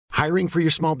Hiring for your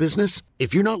small business?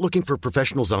 If you're not looking for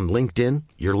professionals on LinkedIn,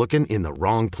 you're looking in the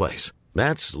wrong place.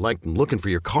 That's like looking for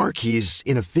your car keys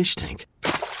in a fish tank.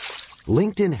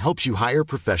 LinkedIn helps you hire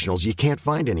professionals you can't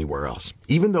find anywhere else,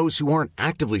 even those who aren't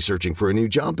actively searching for a new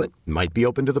job but might be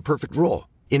open to the perfect role.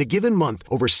 In a given month,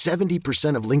 over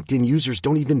 70% of LinkedIn users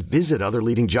don't even visit other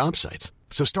leading job sites.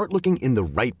 So start looking in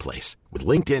the right place. With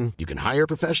LinkedIn, you can hire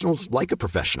professionals like a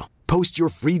professional. Post your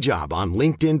free job on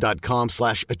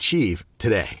linkedin.com/achieve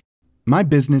today. My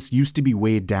business used to be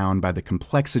weighed down by the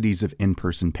complexities of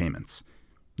in-person payments.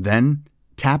 Then,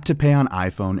 Tap to Pay on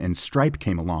iPhone and Stripe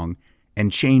came along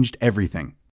and changed everything.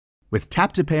 With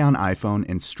Tap to Pay on iPhone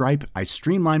and Stripe, I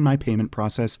streamlined my payment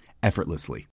process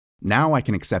effortlessly. Now I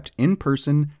can accept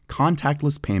in-person,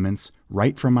 contactless payments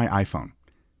right from my iPhone.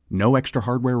 No extra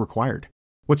hardware required.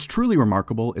 What's truly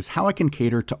remarkable is how I can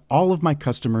cater to all of my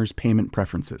customers' payment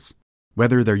preferences.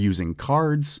 Whether they're using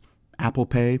cards, Apple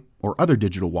Pay, or other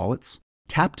digital wallets,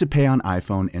 Tap to Pay on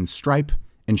iPhone and Stripe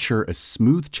ensure a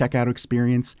smooth checkout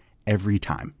experience every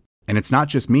time. And it's not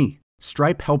just me.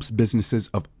 Stripe helps businesses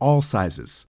of all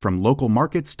sizes, from local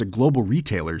markets to global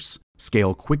retailers,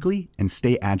 scale quickly and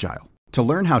stay agile. To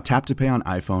learn how Tap to Pay on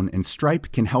iPhone and Stripe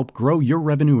can help grow your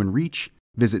revenue and reach,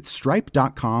 visit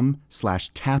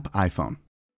stripe.com/tapiphone.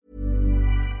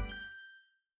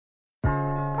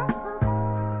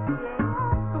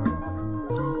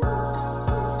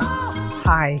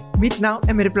 Hej, mit navn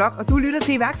er Mette Blok, og du lytter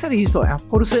til iværksætterhistorier,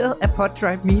 produceret af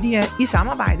Podtribe Media i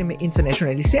samarbejde med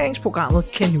internationaliseringsprogrammet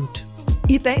Canute.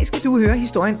 I dag skal du høre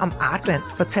historien om Artland,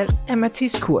 fortalt af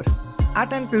Mathis Kurt.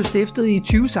 Artland blev stiftet i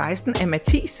 2016 af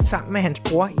Mathis sammen med hans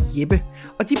bror Jeppe,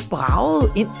 og de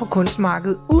bragede ind på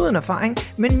kunstmarkedet uden erfaring,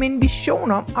 men med en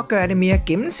vision om at gøre det mere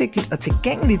gennemsigtigt og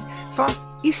tilgængeligt for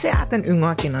især den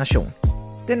yngre generation.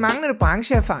 Den manglende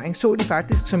brancheerfaring så de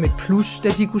faktisk som et plus, da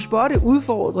de kunne spotte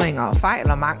udfordringer og fejl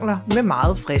og mangler med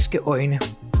meget friske øjne.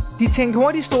 De tænkte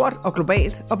hurtigt stort og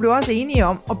globalt, og blev også enige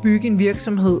om at bygge en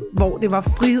virksomhed, hvor det var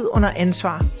frihed under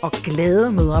ansvar og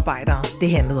glade medarbejdere,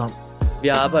 det handlede om. Vi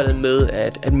har arbejdet med,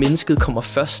 at mennesket kommer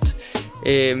først,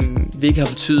 hvilket har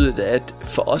betydet, at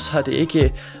for os har det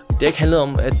ikke handlet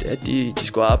om, at de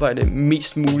skulle arbejde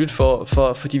mest muligt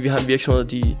fordi vi har en virksomhed,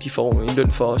 de får en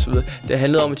løn for osv. Det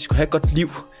handlede om, at de skulle have et godt liv.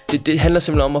 Det handler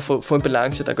simpelthen om at få en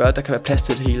balance, der gør, at der kan være plads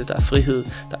til det hele. Der er frihed,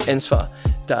 der er ansvar,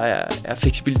 der er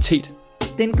fleksibilitet.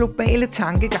 Den globale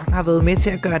tankegang har været med til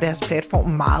at gøre deres platform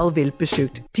meget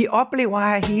velbesøgt. De oplever at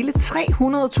have hele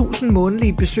 300.000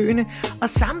 månedlige besøgende, og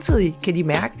samtidig kan de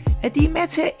mærke, at de er med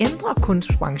til at ændre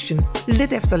kunstbranchen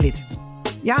lidt efter lidt.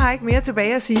 Jeg har ikke mere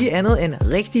tilbage at sige andet end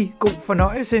rigtig god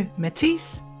fornøjelse.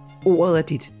 Mathis, ordet er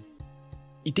dit.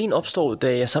 Ideen opstod,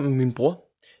 da jeg sammen med min bror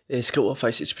skriver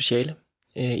faktisk et speciale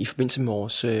i forbindelse med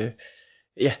vores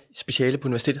speciale på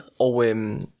universitetet. Og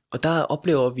der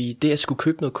oplever vi det at skulle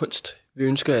købe noget kunst. Vi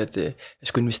ønsker at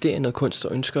skulle investere i noget kunst,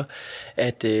 og ønsker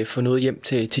at få noget hjem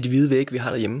til de hvide vægge, vi har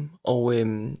derhjemme. Og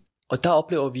der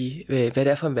oplever vi, hvad det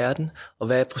er for en verden, og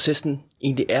hvad processen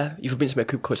egentlig er i forbindelse med at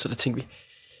købe kunst. Og der tænker vi,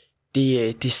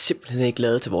 det er simpelthen ikke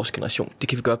lavet til vores generation. Det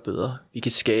kan vi gøre bedre. Vi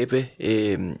kan skabe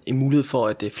en mulighed for,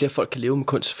 at flere folk kan leve med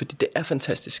kunst, fordi det er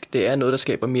fantastisk. Det er noget, der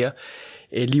skaber mere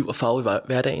liv og farve i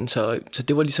hverdagen. Så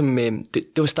det var ligesom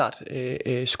det var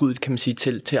startskuddet, kan man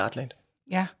sige, til Artland.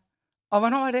 Ja. Og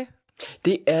hvornår er det?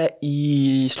 Det er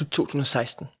i slut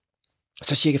 2016.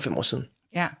 Så cirka 5 år siden.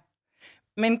 Ja.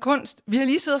 Men kunst, vi har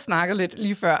lige siddet og snakket lidt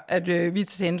lige før, at vi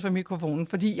tændte for mikrofonen,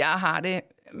 fordi jeg har det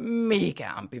mega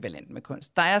ambivalent med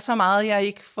kunst. Der er så meget, jeg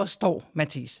ikke forstår,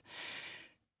 Mathis.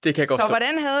 Det kan jeg godt forstå. Så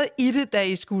hvordan havde I det, da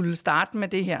I skulle starte med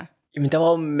det her? Jamen, der var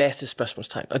jo en masse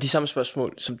spørgsmålstegn, og de samme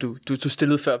spørgsmål, som du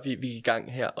stillede før vi gik i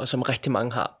gang her, og som rigtig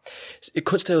mange har.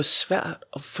 Kunst er jo svært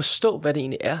at forstå, hvad det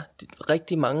egentlig er.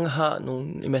 Rigtig mange har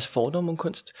en masse fordomme om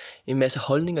kunst, en masse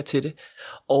holdninger til det,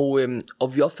 og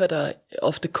vi opfatter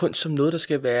ofte kunst som noget, der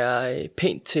skal være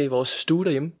pænt til vores stue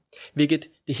derhjemme, hvilket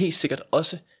det helt sikkert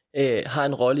også har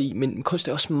en rolle i, men kunst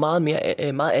er også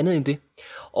meget andet end det.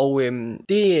 Og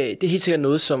det er helt sikkert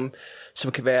noget, som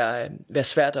kan være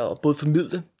svært at både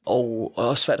formidle, og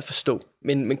også svært at forstå.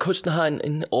 Men kunsten har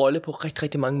en rolle på rigtig,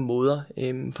 rigtig mange måder.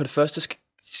 For det første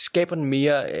skaber den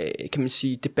mere, kan man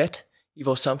sige, debat i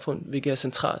vores samfund, hvilket er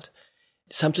centralt.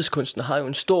 Samtidskunsten har jo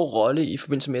en stor rolle i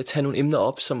forbindelse med at tage nogle emner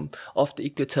op, som ofte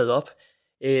ikke bliver taget op.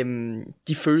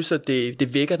 De følelser,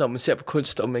 det vækker, når man ser på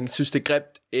kunst, om man synes, det er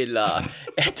grimt, eller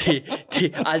at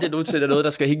det aldrig nogensinde er noget,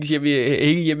 der skal hænge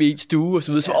hjemme i en stue, og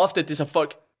så videre. Så ofte er det, så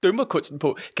folk dømmer kunsten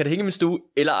på, kan det hænge i min stue,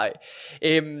 eller ej.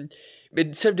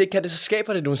 Men selvom det kan det, så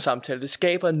skaber det nogle samtaler. Det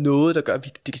skaber noget, der gør, at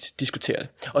vi diskuterer det.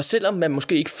 Og selvom man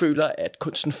måske ikke føler, at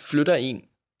kunsten flytter en,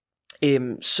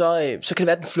 så kan det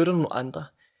være, at den flytter nogle andre.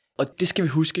 Og det skal vi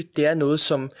huske, det er noget,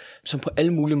 som på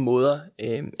alle mulige måder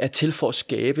er til for at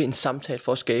skabe en samtale,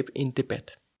 for at skabe en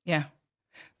debat. Ja,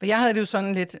 for jeg havde det jo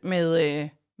sådan lidt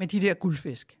med de der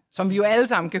guldfisk, som vi jo alle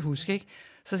sammen kan huske, ikke?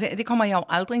 Så det kommer jeg jo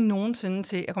aldrig nogensinde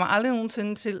til. Jeg kommer aldrig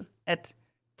nogensinde til at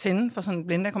tænde for sådan en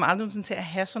blender. Jeg kommer aldrig nogensinde til at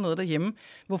have sådan noget derhjemme.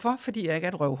 Hvorfor? Fordi jeg ikke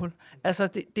er et røvhul. Altså,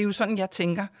 det er jo sådan, jeg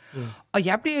tænker. Og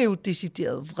jeg bliver jo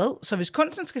decideret vred. Så hvis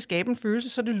kunsten skal skabe en følelse,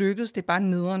 så er det lykkedes. Det er bare en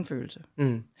nederen følelse.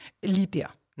 Lige der.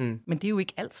 Men det er jo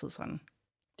ikke altid sådan.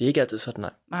 Det er ikke altid sådan,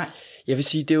 nej. Jeg vil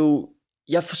sige, det er jo...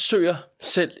 Jeg forsøger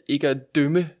selv ikke at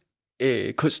dømme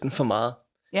kunsten for meget.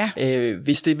 Ja.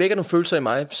 Hvis det vækker nogle følelser i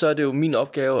mig, så er det jo min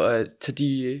opgave at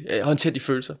håndtere de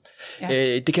følelser. Ja.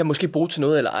 Det kan jeg måske bruge til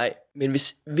noget eller ej, men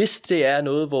hvis det er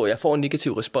noget, hvor jeg får en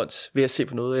negativ respons ved at se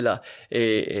på noget, eller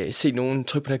se nogen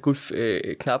trykke på den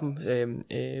her knappen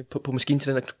på maskinen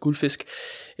til den her guldfisk,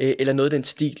 eller noget af den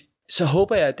stil, så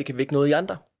håber jeg, at det kan vække noget i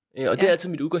andre. Og det er altid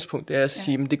mit udgangspunkt, det er at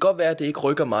sige, men det kan godt være, at det ikke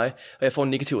rykker mig, og jeg får en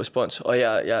negativ respons, og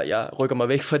jeg rykker mig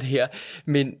væk fra det her,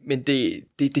 men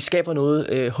det skaber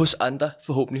noget hos andre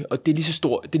forhåbentlig, og det er lige så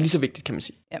stort, det er lige så vigtigt, kan man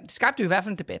sige. Ja, det skabte jo i hvert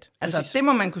fald en debat. Altså, det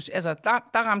må man kunne, altså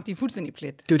der ramte de fuldstændig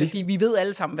plet, fordi vi ved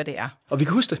alle sammen, hvad det er. Og vi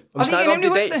kan huske det, og vi snakker om det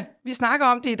i dag. Vi snakker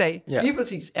om det i dag, lige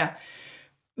præcis, ja.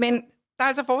 Men der er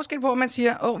altså forskel på, at man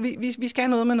siger, vi skal have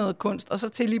noget med noget kunst, og så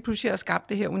til lige pludselig at skabe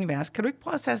det her univers. Kan du ikke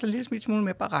prøve at tage sig en lille smule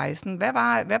med på rejsen? Hvad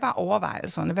var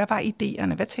overvejelserne? Hvad var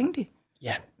idéerne? Hvad tænkte I?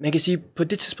 Ja, man kan sige, på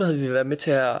det tidspunkt havde vi været med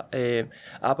til at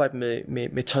arbejde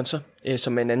med Tonser,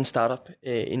 som er en anden startup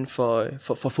inden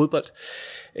for fodbold.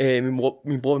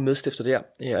 Min bror var medstifter der,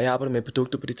 og jeg arbejdede med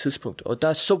produkter på det tidspunkt. Og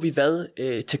der så vi, hvad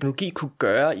teknologi kunne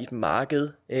gøre i et marked,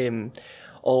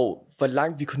 og hvor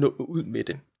langt vi kunne nå ud med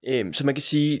det. Så man kan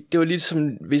sige, det var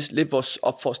ligesom lidt vores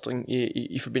opfostring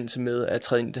i forbindelse med at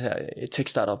træde ind i den her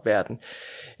tech-startup-verden.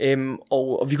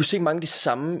 Og vi kunne se mange af de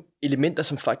samme elementer,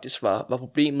 som faktisk var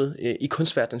problemet i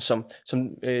kunstverdenen,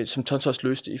 som Tons også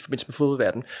løste i forbindelse med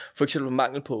fodboldverdenen. For eksempel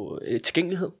mangel på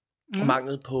tilgængelighed, og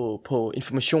mangel på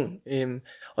information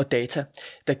og data,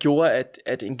 der gjorde,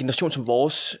 at en generation som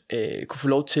vores kunne få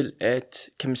lov til at,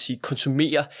 kan man sige,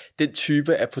 konsumere den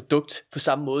type af produkt på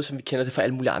samme måde, som vi kender det fra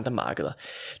alle mulige andre markeder.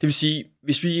 Det vil sige,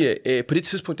 hvis vi på det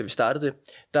tidspunkt, da vi startede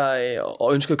det,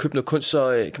 og ønskede at købe noget kunst,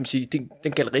 så kan man sige,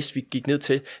 den gallerist, vi gik ned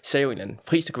til, sagde jo en eller anden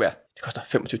pris, det kunne være, det koster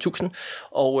 25.000,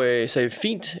 og sagde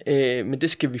fint, men det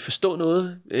skal vi forstå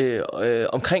noget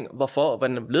omkring, hvorfor og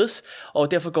hvordan det ledes,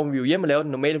 og derfor går vi jo hjem og laver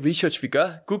den normale research, vi gør,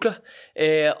 googler,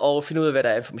 og finder ud af, hvad der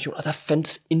er information, og der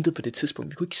fandtes intet på det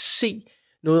tidspunkt. Vi kunne ikke se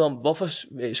noget om, hvorfor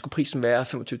skulle prisen være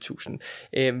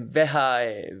 25.000. Hvad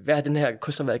har den her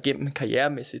kunstner været igennem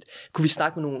karrieremæssigt? Kunne vi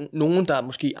snakke med nogen, der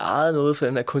måske ejede noget for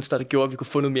den her kunstner, der gjorde, at vi kunne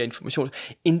få noget mere information?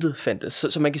 Intet fandtes.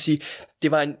 Så man kan sige,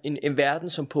 det var en verden,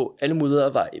 som på alle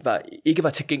måder ikke var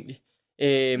tilgængelig.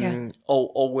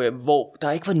 Og hvor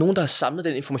der ikke var nogen, der har samlet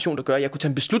den information, der gør, at jeg kunne tage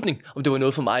en beslutning, om det var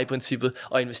noget for mig i princippet,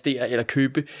 at investere eller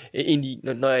købe ind i,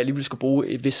 når jeg alligevel skulle bruge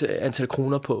et vis antal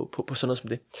kroner på sådan noget som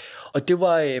det. Og det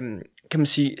var, kan man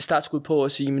sige, startskud på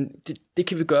at sige, men det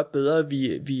kan vi gøre bedre.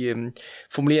 Vi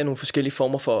formulerer nogle forskellige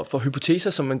former for hypoteser,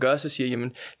 som man gør, så siger,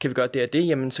 jamen, kan vi gøre det og det,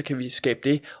 jamen, så kan vi skabe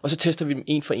det, og så tester vi dem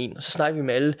en for en, og så snakker vi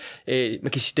med alle,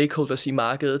 man kan sige stakeholders i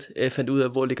markedet, fandt ud af,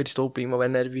 hvor ligger de store problemer,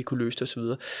 hvordan er det, vi kunne løse det osv.,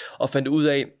 og fandt ud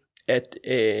af, at,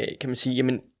 kan man sige,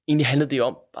 jamen, egentlig handlede det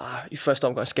om bare i første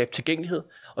omgang at skabe tilgængelighed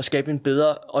og skabe en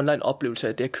bedre online oplevelse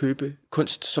af det at købe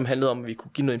kunst, som handlede om, at vi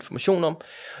kunne give noget information om,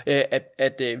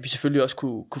 at vi selvfølgelig også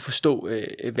kunne forstå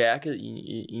værket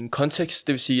i en kontekst.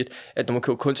 Det vil sige, at når man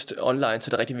køber kunst online, så er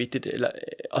det rigtig vigtigt,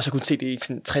 og så kunne se det i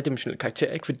sådan en tredimensionel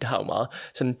karakter, ikke? Fordi det har jo meget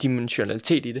sådan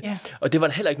dimensionalitet i det. Yeah. Og det var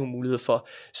der heller ikke nogen mulighed for.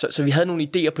 Så vi havde nogle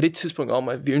idéer på det tidspunkt om,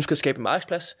 at vi ønskede at skabe en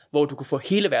markedsplads, hvor du kunne få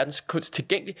hele verdens kunst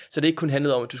tilgængelig, så det ikke kun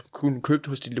handlede om, at du skulle kunne købe det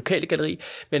hos dit lokale galleri,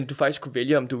 men du faktisk kunne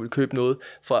vælge, om du ville købe noget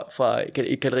fra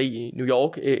et galleri i New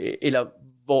York, eller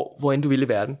hvor end du ville i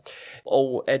verden.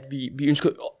 Og at vi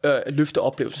ønskede at løfte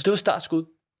oplevelsen. Så det var startskud.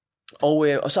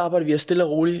 Og så arbejdede vi stille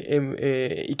og roligt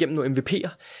igennem nogle MVP'er.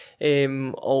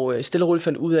 Og stille og roligt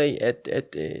fandt ud af,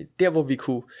 at der hvor vi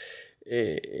kunne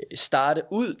starte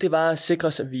ud, det var at sikre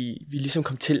os, at vi ligesom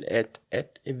kom til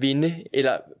at vinde,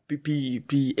 eller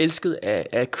blive elsket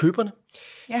af køberne.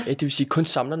 Ja. Det vil sige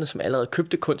kunstsamlerne, som allerede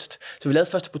købte kunst. Så vi lavede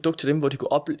første produkt til dem, hvor de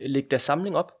kunne lægge deres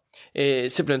samling op.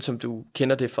 Simpelthen som du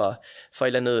kender det fra et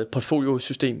eller andet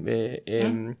portfoliosystem.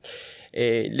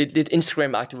 Lidt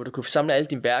Instagram-agtigt, hvor du kunne samle alle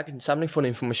dine værker, din samling, få en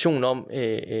information om,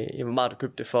 hvor meget du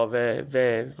købte det for,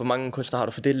 hvor mange kunstnere har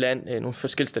du for det land, nogle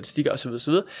forskellige statistikker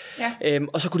osv. Ja.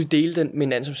 Og så kunne de dele den med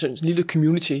hinanden som en lille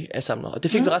community af samlere. Og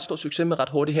det fik vi ret stor succes med ret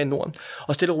hurtigt her i Norden.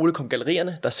 Og stille og roligt kom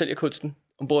gallerierne, der sælger kunsten,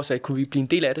 ombord og sagde, kunne vi blive en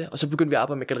del af det? Og så begyndte vi at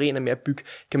arbejde med gallerierne med at bygge,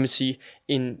 kan man sige,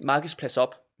 en markedsplads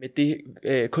op med det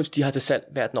kunst, de har til salg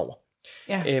verden over.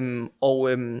 Ja.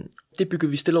 Det bygger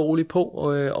vi stille og roligt på,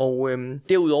 og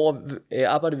derudover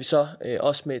arbejder vi så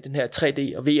også med den her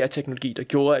 3D og VR-teknologi, der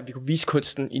gjorde, at vi kunne vise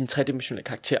kunsten i en tredimensionel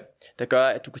karakter, der gør,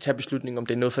 at du kan tage beslutningen, om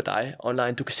det er noget for dig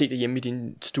online, du kan se det hjemme i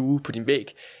din stue på din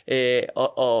væg,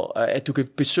 og at du kan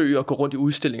besøge og gå rundt i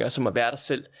udstillinger, som er være dig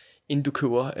selv, inden du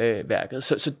køber værket.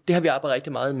 Så det har vi arbejdet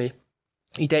rigtig meget med.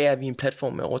 I dag er vi en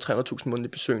platform med over 300.000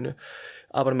 månedlige besøgende,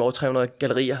 arbejder med over 300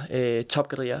 gallerier,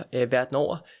 topgallerier verden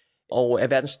over, og er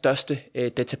verdens største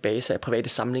database af private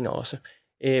samlinger også.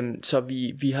 Så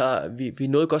vi er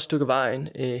nået et godt stykke vejen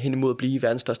hen imod at blive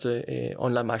verdens største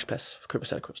online markedsplads for køb og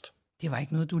salg af kunst. Det var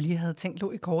ikke noget, du lige havde tænkt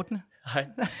lå i kortene? Nej,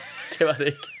 det var det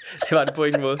ikke. Det var det på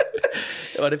ingen måde.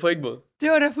 Det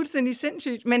var da fuldstændig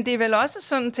sindssygt. Men det er vel også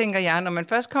sådan, tænker jeg, når man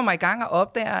først kommer i gang og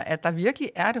opdager, at der virkelig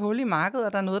er et hul i markedet,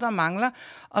 og der er noget, der mangler,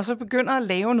 og så begynder at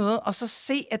lave noget, og så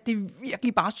se, at det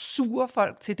virkelig bare suger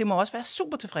folk til. Det må også være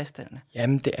super tilfredsstillende.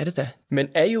 Jamen, det er det da. Man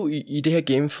er jo i det her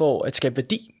game for at skabe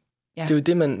værdi. Ja. Det er jo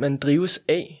det, man drives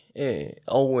af.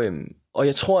 Og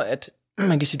jeg tror, at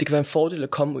man kan sige, det kan være en fordel at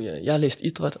komme ud. Jeg har læst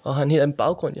idræt og har en helt anden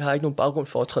baggrund. Jeg har ikke nogen baggrund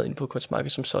for at træde ind på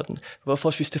kunstmarkedet som sådan. Det var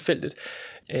forholdsvis tilfældigt,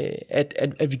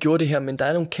 at vi gjorde det her, men der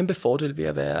er nogle kæmpe fordele ved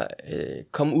at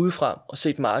komme udefra og se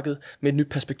et marked med et nyt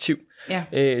perspektiv.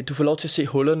 Ja. Du får lov til at se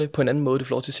hullerne på en anden måde, du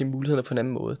får lov til at se mulighederne på en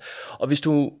anden måde. Og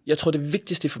jeg tror det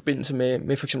vigtigste i forbindelse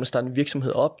med for eksempel at starte en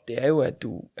virksomhed op, det er jo, at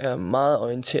du er meget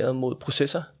orienteret mod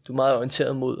processer, du er meget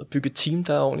orienteret mod at bygge et team,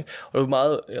 der er ordentligt, og du er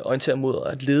meget orienteret mod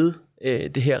at lede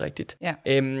det her rigtigt. Ja.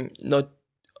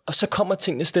 Og så kommer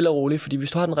tingene stille og roligt, fordi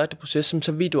hvis du har den rette proces,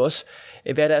 så ved du også,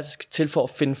 hvad der skal til for at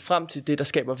finde frem til det, der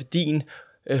skaber værdien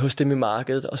hos dem i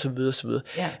markedet, osv.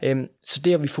 Ja. Så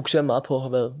det har vi fokuseret meget på og har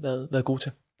været gode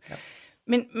til. Ja.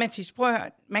 Men Mathis, prøv at høre,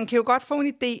 man kan jo godt få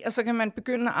en idé, og så kan man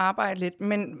begynde at arbejde lidt,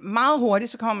 men meget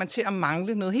hurtigt, så kommer man til at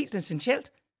mangle noget helt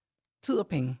essentielt, tid og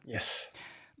penge. Yes.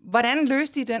 Hvordan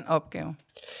løste I den opgave?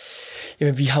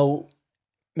 Jamen, vi har jo,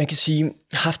 man kan sige,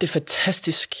 haft et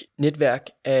fantastisk netværk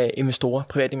af investorer,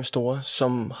 private investorer,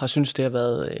 som har syntes, det har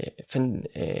været en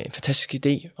fantastisk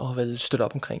idé og har været støttet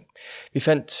op omkring. Vi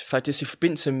fandt faktisk i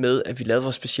forbindelse med, at vi lavede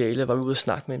vores speciale, var vi ude og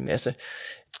snakke med en masse,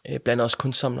 blandt også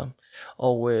kunstsamlere.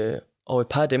 Og et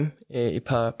par af dem, et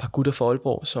par gutter fra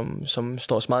Aalborg, som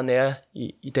står os meget nære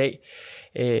i dag,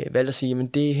 valgte at sige, men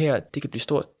det her, det kan blive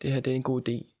stort, det her det er en god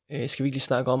idé. Skal vi ikke lige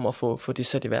snakke om at få det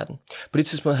sat i verden. På det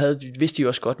tidspunkt vidste de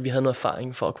også godt, at vi havde noget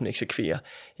erfaring for at kunne eksekvere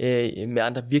med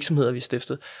andre virksomheder, vi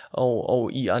stiftede,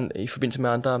 og i forbindelse med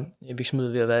andre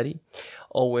virksomheder, vi har været i.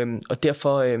 Og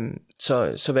derfor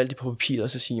så valgte de på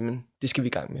papiret at sige, men det skal vi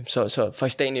i gang med. Så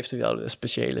faktisk dagen efter vi afleverede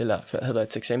speciale, eller havde været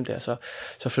til eksamen der,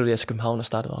 så flyttede jeg til København og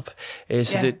startede op.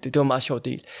 Så det var en meget sjov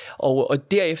del.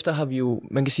 Og derefter har vi jo,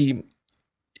 man kan sige,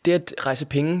 det at rejse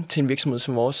penge til en virksomhed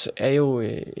som vores, er jo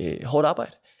hårdt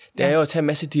arbejde. Det er jo at tage en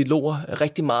masse dialoger.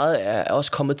 Rigtig meget er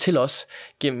også kommet til os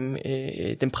gennem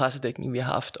den pressedækning, vi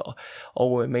har haft.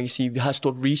 Og man kan sige, at vi har et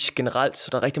stort reach generelt, så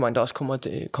der er rigtig mange, der også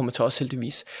kommer til os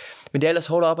heldigvis. Men det er ellers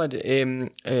hårdt arbejde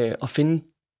at finde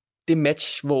det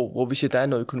match, hvor vi siger, der er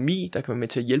noget økonomi, der kan være med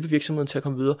til at hjælpe virksomheden til at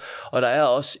komme videre. Og der er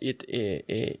også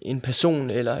en person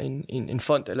eller en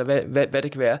fond, eller hvad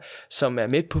det kan være, som er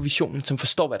med på visionen, som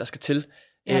forstår, hvad der skal til.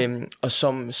 Ja. Og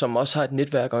som også har et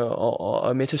netværk og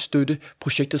er med til at støtte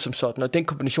projektet som sådan. Og den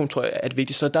kombination, tror jeg, er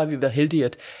vigtigt. Så der har vi været heldige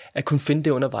at kunne finde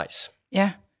det undervejs.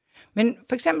 Ja, men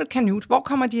for eksempel Canute, hvor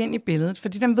kommer de ind i billedet?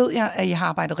 Fordi dem ved jeg, at I har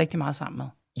arbejdet rigtig meget sammen med.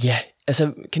 Ja,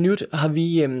 altså Canute har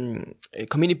vi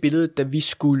kommet ind i billedet, da vi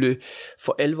skulle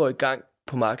for alvor i gang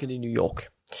på markedet i New York.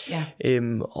 Ja.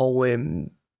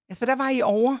 For der var I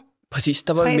over? Præcis,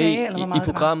 der var vi med i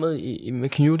programmet med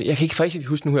Canute. Jeg kan ikke faktisk ikke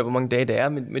huske nu her, hvor mange dage det er,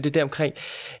 men det er der omkring,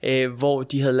 hvor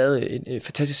de havde lavet et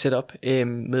fantastisk setup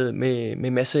med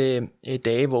masse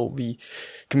dage, hvor vi,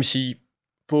 kan man sige,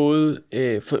 både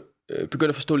begyndte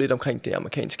at forstå lidt omkring det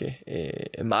amerikanske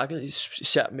marked,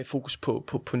 især med fokus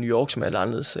på New York, som er lidt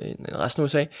anderledes end resten af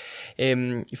USA,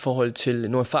 i forhold til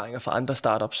nogle erfaringer fra andre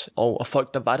startups, og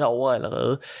folk, der var derovre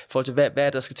allerede, i forhold til, hvad er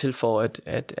der skal til for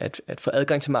at få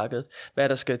adgang til markedet, hvad er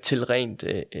der skal til rent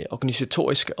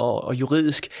organisatorisk og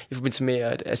juridisk, i forbindelse med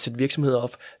at sætte virksomheder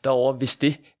op derovre, hvis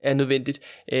det er nødvendigt.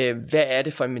 Hvad er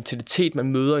det for en mentalitet, man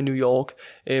møder i New York,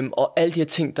 og alle de her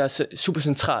ting, der er super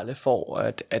centrale for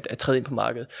at træde ind på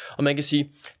markedet. Og man kan sige,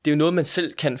 det er jo noget, man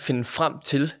selv kan finde frem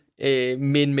til,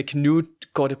 men med Canute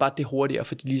går det bare det hurtigere,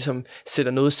 for de ligesom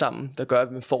sætter noget sammen, der gør,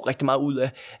 at man får rigtig meget ud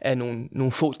af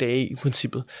nogle få dage i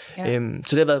princippet. Ja.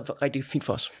 Så det har været rigtig fint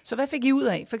for os. Så hvad fik I ud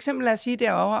af? For eksempel lad os sige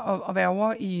derovre og være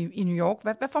over i New York.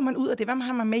 Hvad får man ud af det? Hvad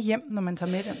har man med hjem, når man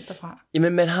tager med dem derfra?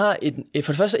 Jamen man har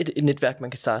for det første et netværk,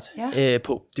 man kan starte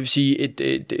på. Det vil sige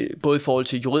både i forhold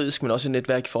til juridisk, men også et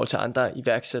netværk i forhold til andre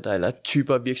iværksættere eller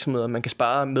typer af virksomheder, man kan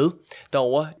spare med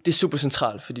derovre. Det er super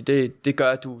centralt, fordi det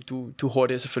gør, at du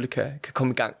hurtigere selvfølgelig kan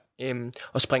komme i gang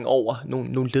og springe over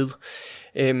nogle led.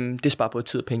 Det sparer både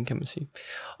tid og penge, kan man sige.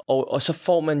 Og så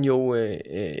får man jo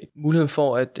muligheden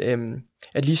for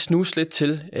at lige snuse lidt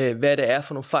til, hvad det er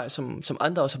for nogle fejl, som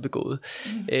andre også har begået.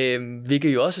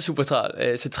 Hvilket jo også er super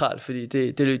centralt, fordi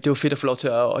det er jo fedt at få lov til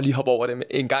at lige hoppe over det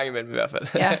en gang imellem i hvert fald.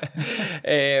 Ja.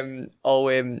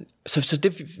 Så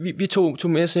det, vi tog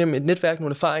med os hjem et netværk,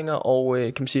 nogle erfaringer, og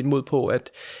kan man sige et mod på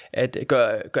at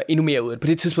gøre endnu mere ud af det. På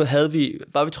det tidspunkt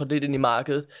var vi trådt lidt ind i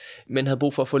markedet, men havde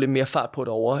brug for at få lidt mere fart på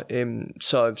derovre.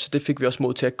 Så det fik vi også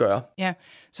mod til at gøre. Ja,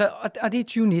 og det er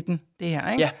 2019, det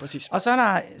her, ikke? Ja, præcis. Og så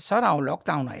er der jo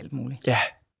lockdown og alt muligt. Ja.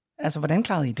 Altså, hvordan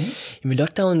klarede I det? Jamen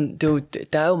lockdown,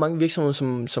 der er jo mange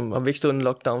virksomheder, som har vækstet under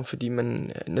lockdown, fordi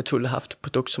man naturligt har haft et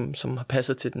produkt, som har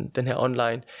passet til den her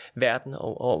online verden,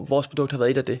 og vores produkt har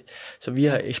været et af det. Så vi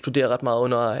har eksploderet ret meget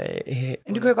under...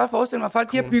 Men det kan jeg godt forestille mig, at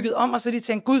folk de har bygget om, og så de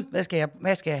tænkt, gud,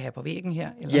 hvad skal jeg have på væggen her?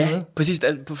 Eller noget? Præcis.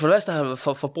 For det første,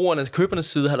 for forbrugernes, købernes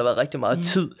side, har der været rigtig meget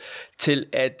tid til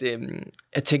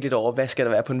at tænke lidt over, hvad skal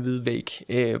der være på en hvid væg?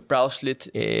 Browse lidt,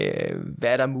 hvad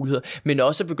er der muligheder? Men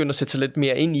også begynde at sætte sig lidt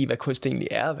mere ind i, hvad kunst egentlig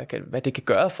er, hvad det kan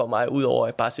gøre for mig, udover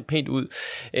at bare se pænt ud.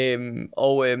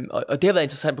 Og det har været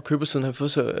interessant på købersiden, har vi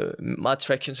fået så meget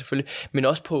traction selvfølgelig, men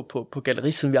også på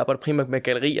gallerisiden. Vi arbejder primært med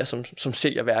gallerier, som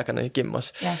sælger værkerne gennem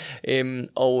os. Ja.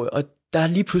 Og der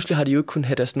lige pludselig har de jo ikke kunnet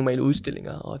have deres normale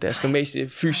udstillinger, og deres normale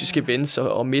fysiske events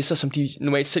og messer, som de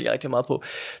normalt sælger rigtig meget på.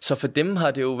 Så for dem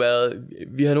har det jo været,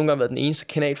 vi har nogle gange været den eneste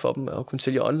kanal for dem at kunne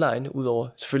sælge online, udover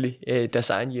selvfølgelig deres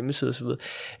egen hjemmeside osv. Så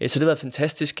det har været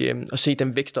fantastisk at se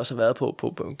den vækst, der også har været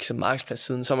på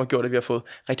markedspladssiden, som har gjort, at vi har fået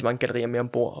rigtig mange gallerier med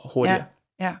ombord hurtigere.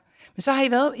 Ja. Men så har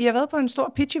I har været på en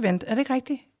stor pitch-event, er det ikke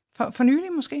rigtigt? For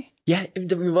nylig måske? Ja,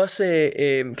 vi var også,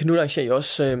 Canut arrangerer jo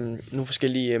også nogle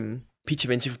forskellige... pitch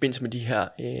events i forbindelse med de her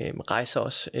rejser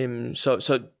også.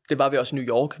 Så det var vi også i New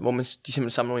York, hvor de simpelthen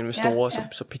samler nogle investorer,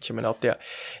 så pitcher man op der.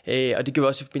 Og det gjorde vi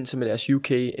også i forbindelse med deres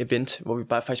UK-event, hvor vi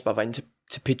faktisk bare var inde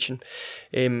til pitchen.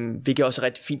 Hvilket er også et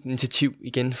rigtig fint initiativ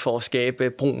igen for at skabe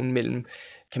broen mellem,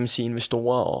 kan man sige,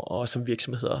 investorer og som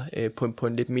virksomheder på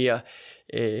en lidt mere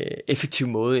effektiv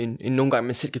måde, end nogle gange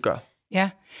man selv kan gøre. Ja,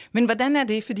 men hvordan er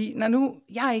det? Fordi når nu,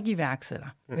 jeg er ikke iværksætter,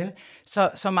 vel?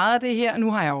 Så meget af det her,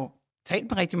 nu har jeg jo talt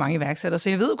med rigtig mange iværksættere, så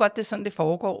jeg ved godt, det er sådan, det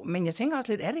foregår, men jeg tænker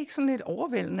også lidt, er det ikke sådan lidt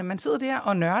overvældende? Man sidder der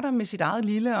og nørder med sit eget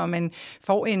lille, og man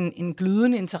får en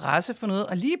glødende interesse for noget,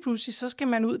 og lige pludselig, så skal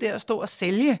man ud der og stå og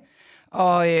sælge,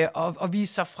 og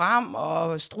vise sig frem,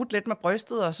 og strutte lidt med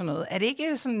brystet og sådan noget. Er det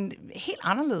ikke sådan helt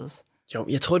anderledes? Jo,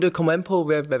 jeg tror, det kommer an på,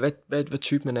 hvad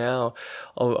type man er,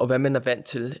 og hvad man er vant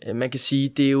til. Man kan sige,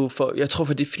 det er jo jeg tror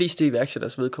for de fleste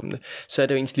iværksætteres vedkommende, så er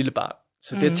det jo ens lille barn.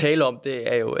 Så det at tale om,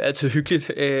 det er jo altid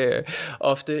hyggeligt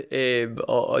ofte,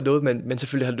 og noget, man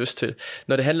selvfølgelig har lyst til.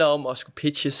 Når det handler om at skulle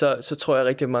pitche, så tror jeg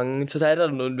rigtig mange, så er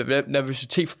der noget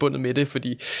nervøsitet forbundet med det,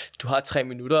 fordi du har 3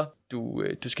 minutter,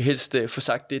 du skal helst få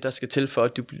sagt det, der skal til for,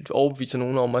 at du overbeviser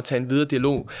nogen om at tage en videre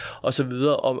dialog, og så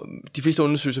videre. Og de fleste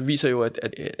undersøgelser viser jo,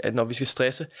 at når vi skal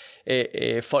stresse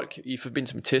folk i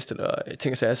forbindelse med test eller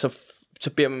ting og sager, så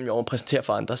beder man jo om at præsentere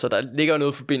for andre, så der ligger jo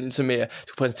noget i forbindelse med, at du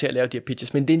skal præsentere og lave de her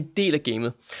pitches, men det er en del af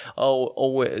gamet,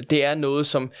 og det er noget,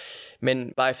 som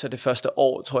man bare efter det første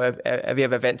år, tror jeg, er ved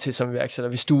at være vant til som iværksætter,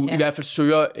 hvis du i hvert fald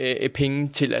søger penge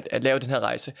til at lave den her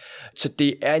rejse. Så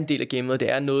det er en del af gamet, og det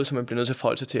er noget, som man bliver nødt til at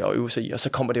forholde sig til og øve sig i, og så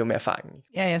kommer det jo med erfaringen.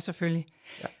 Ja, selvfølgelig.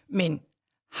 Ja. Men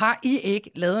har I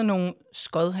ikke lavet nogle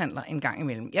skodhandler en gang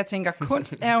imellem? Jeg tænker,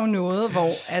 kunst er jo noget, hvor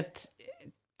at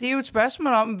det er jo et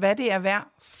spørgsmål om, hvad det er værd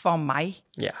for mig.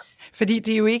 Ja. Fordi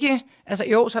det er jo ikke... Altså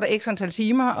jo, så er der x antal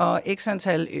timer, og x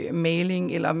antal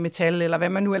maling, eller metal, eller hvad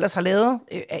man nu ellers har lavet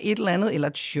af et eller andet, eller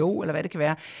et show, eller hvad det kan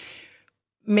være.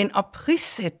 Men at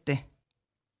prissætte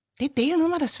det, det er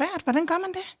noget, der er svært. Hvordan gør man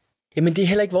det? Jamen, det er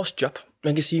heller ikke vores job.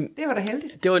 Man kan sige... Det var da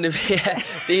heldigt. Det er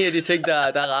en af de ting, der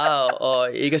er rare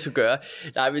og ikke at skulle gøre.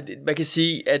 Nej, men man kan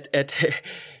sige, at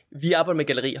vi arbejder med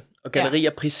gallerier, og gallerier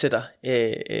prissætter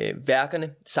værkerne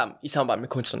i samarbejde med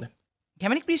kunstnerne. Kan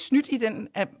man ikke blive snydt i den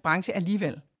branche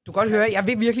alligevel? Du kan godt høre, jeg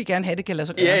vil virkelig gerne have det, kan lade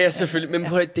sig gøre. Ja, selvfølgelig,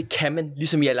 men det kan man,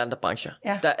 ligesom i alle andre brancher.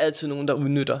 Ja. Der er altid nogen, der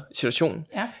udnytter situationen,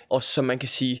 og som man kan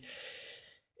sige,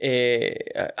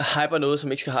 hyper noget,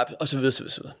 som ikke skal hype, og så videre, så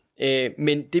videre.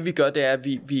 Men det vi gør, det er, at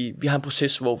vi har en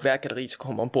proces, hvor hver galleri, der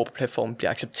kommer ombord på platformen,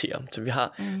 bliver accepteret. Så vi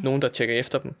har nogen, der tjekker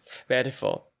efter dem. Hvad er det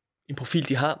for en profil,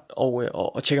 de har,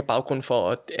 og tjekker baggrunden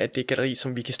for, at det er galleri,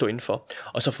 som vi kan stå inden for.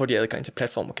 Og så får de adgang til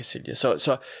platformen og kan sælge.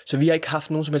 Så vi har ikke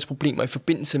haft nogen som helst problemer i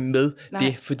forbindelse med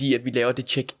det, fordi at vi laver det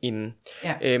check inden.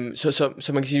 Ja.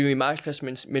 Så man kan sige, at vi er i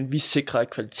markedsplads, men vi sikrer, at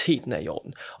kvaliteten er i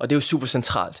orden. Og det er jo super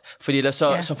centralt, fordi ellers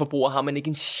som forbruger har man ikke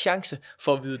en chance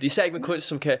for at vide det. Især ikke med kunst,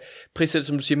 som kan prissætte,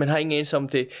 som du siger, man har ingen anelse om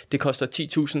det koster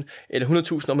 10.000 eller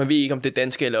 100.000, og man ved ikke, om det er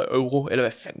danske eller euro, eller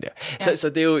hvad fanden det er. Ja. Så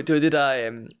det er jo det,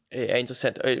 der er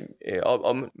interessant.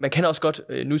 Og man kan også godt,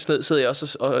 nu sidder jeg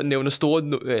også og nævner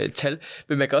store tal,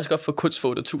 men man kan også godt få kunst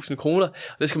for 1.000 kroner,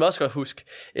 og det skal man også godt huske.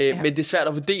 Men det er svært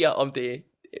at vurdere, om det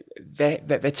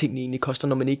hvad tingene egentlig koster,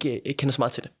 når man ikke kender så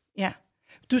meget til det. Ja.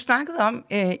 Du snakkede om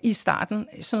i starten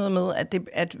sådan noget med,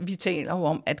 at vi taler jo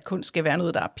om, at kunst skal være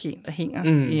noget, der er pænt og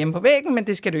hænger hjemme på væggen, men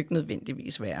det skal det jo ikke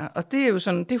nødvendigvis være. Og det er jo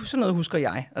sådan noget, husker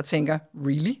jeg, og tænker,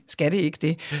 really? Skal det ikke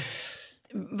det?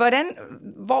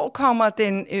 Hvor kommer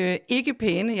den ikke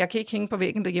pæne, jeg kan ikke hænge på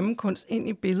væggen derhjemme, kunst ind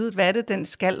i billedet? Hvad er det, den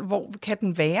skal? Hvor kan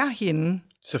den være henne?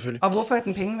 Selvfølgelig. Og hvorfor er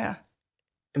den penge værd?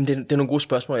 Jamen, det er nogle gode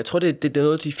spørgsmål. Jeg tror, det er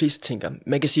noget, de fleste tænker.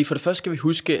 Man kan sige, for det første skal vi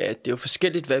huske, at det er jo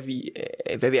forskelligt, hvad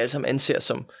vi alle sammen anser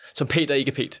som pænt og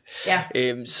ikke pænt. Ja.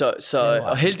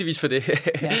 Og heldigvis for det.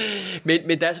 Ja.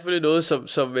 men der er selvfølgelig noget,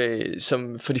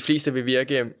 som for de fleste vil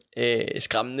virke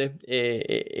skræmmende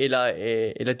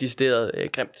eller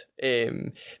decideret grimt.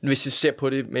 Hvis vi ser på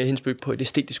det med hensyn på et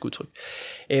æstetisk udtryk.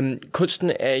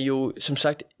 Kunsten er jo som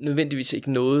sagt nødvendigvis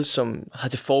ikke noget, som har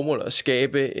til formål at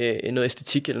skabe noget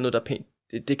æstetik eller noget, der er pænt.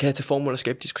 Det kan have til formål at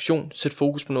skabe diskussion, sætte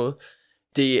fokus på noget.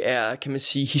 Det er, kan man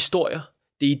sige, historier.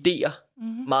 Det er idéer,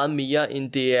 meget mere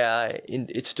end det er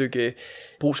et stykke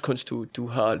brugskunst, du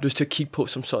har lyst til at kigge på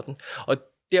som sådan. Og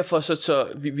derfor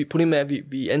problemet er, at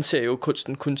vi anser jo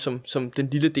kunsten kun som den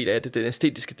lille del af det, den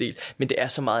æstetiske del, men det er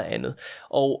så meget andet.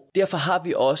 Og derfor har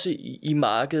vi også i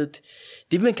markedet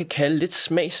det, man kan kalde lidt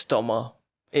smagsdommere.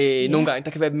 Nogle gange,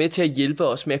 der kan være med til at hjælpe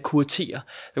os med at kuratere.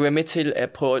 Der kan være med til at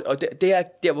prøve, og det er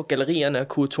der, hvor gallerierne og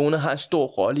kuratorerne har en stor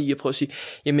rolle i at prøve at sige,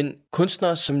 jamen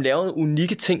kunstnere, som laver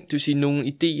unikke ting, det vil sige nogle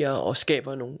idéer og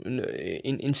skaber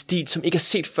en stil, som ikke er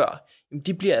set før, jamen,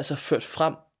 de bliver altså ført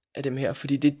frem af dem her,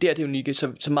 fordi det er der, det er unikke.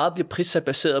 Så meget bliver prissat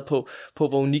baseret på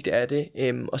hvor unikt er det,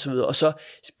 og så videre. Og så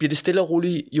bliver det stille og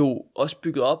roligt jo også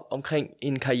bygget op omkring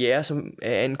en karriere, som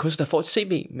er en kunstner, der får et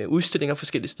CV med udstillinger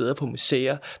forskellige steder, på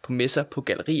museer, på messer, på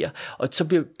gallerier, og så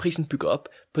bliver prisen bygget op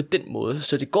på den måde.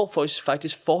 Så det går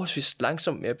faktisk forholdsvis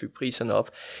langsomt med at bygge priserne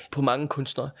op på mange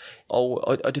kunstnere,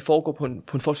 og det foregår på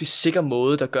en forholdsvis sikker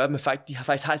måde, der gør, at de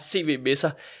faktisk har et CV med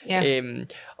sig. Ja.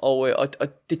 Og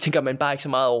det tænker man bare ikke så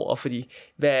meget over, fordi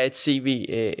hvad er et CV?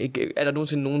 Er der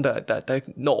nogensinde nogen, der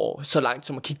når så langt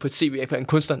som at kigge på et CV på en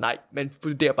kunstner? Nej, man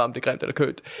vurderer bare, om det er grimt eller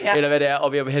kønt, eller hvad det er,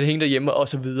 og vi vil have det hængt derhjemme, og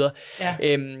så videre.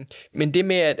 Ja. Men det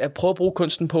med at prøve at bruge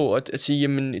kunsten på at sige,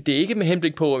 jamen, det er ikke med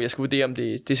henblik på, at jeg skal vurdere, om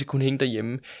det skal kunne hænge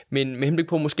derhjemme, men med henblik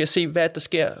på måske at se, hvad der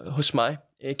sker hos mig.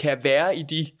 Kan jeg være i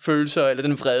de følelser, eller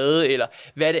den vrede, eller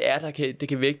hvad det er, det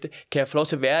kan vægte? Kan jeg få lov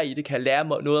til at være i det? Kan jeg lære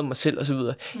noget om mig selv, og så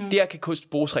videre? Der kan kunst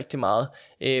bruges rigtig meget.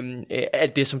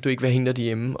 Alt det, som du ikke vil hænge dig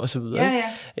hjemme, og så videre.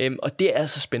 Ja. Og det er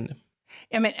så spændende.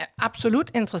 Jamen,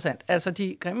 absolut interessant. Altså,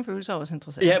 de grimme følelser er også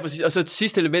interessante. Ja, præcis. Og så det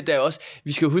sidste element er jo også,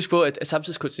 vi skal jo huske på, at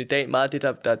samtidskunsten i dag, meget af det,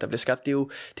 der bliver skabt, det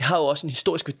har jo også en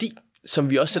historisk værdi, som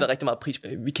vi også sætter rigtig meget pris på.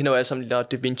 Vi kender jo alle sammen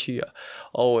Da Vinci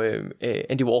og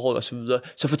Andy Warhol og så videre,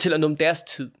 så fortæller noget om deres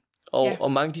tid.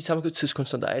 Og mange af de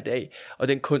samtidskunstnere, der er i dag, og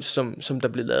den kunst, som der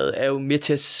bliver lavet, er jo med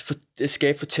til at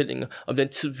skabe fortællinger om den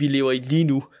tid, vi lever i lige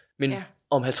nu, men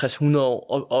om 50-100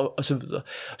 år og så videre.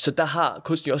 Så der har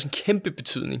kunsten jo også en kæmpe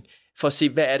betydning for at se,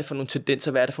 hvad er det for nogle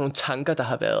tendenser, hvad er det for nogle tanker, der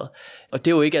har været. Og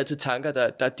det er jo ikke altid tanker,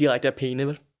 der direkte er pæne,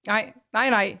 vel?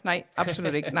 Nej,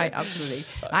 absolut ikke.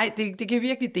 Nej, det kan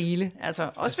virkelig dele. Altså,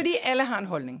 også fordi alle har en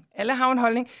holdning. Alle har en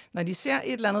holdning. Når de ser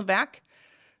et eller andet værk,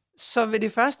 så vil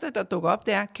det første, der dukker op,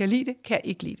 det er, kan jeg lide det, kan jeg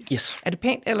ikke lide det? Yes. Er det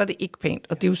pænt, eller er det ikke pænt?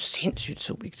 Og det er jo sindssygt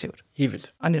subjektivt. Helt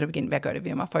vildt. Og netop igen, hvad gør det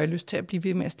ved mig? Får jeg lyst til at blive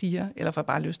ved med at stige, eller får jeg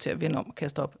bare lyst til at vende om og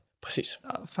kaste op? Præcis.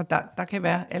 For der kan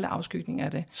være alle afskygninger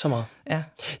af det. Så meget. Ja.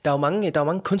 Der er jo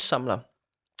mange kunstsamlere,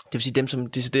 det vil sige dem, som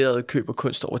decideret køber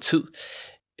kunst over tid,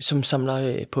 som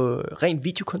samler på ren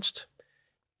videokunst.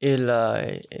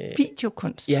 Eller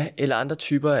videokunst? Ja, eller andre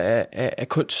typer af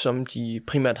kunst, som de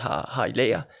primært har i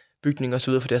lager, bygninger og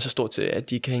så videre, for det er så stort til, at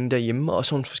de kan hænge derhjemme, og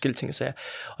sådan nogle forskellige ting.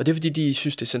 Og det er fordi, de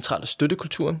synes, det er centralt at støtte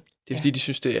kulturen. Det er fordi, de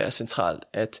synes, det er centralt,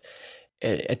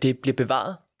 at det bliver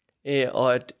bevaret.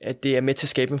 og at det er med til at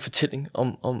skabe en fortælling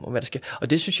om hvad der sker. Og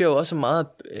det synes jeg jo også er meget,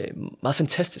 meget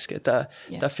fantastisk, at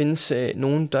der findes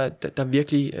nogen, der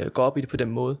virkelig går op i det på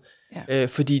den måde. Ja.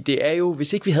 Fordi det er jo,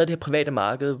 hvis ikke vi havde det her private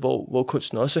marked, hvor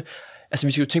kunsten også, altså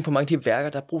vi skal jo tænke på mange af de værker,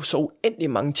 der bruger så uendelig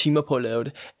mange timer på at lave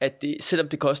det, at det, selvom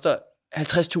det koster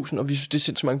 50.000, og vi synes, det er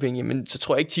sindssygt mange penge, men så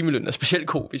tror jeg ikke, timelønnen er specielt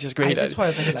god, hvis jeg skal være helt ærlig. Tror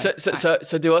jeg så heller ikke.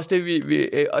 Så det er også det, vi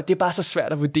og det er bare så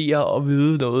svært at vurdere og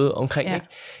vide noget omkring. Ja.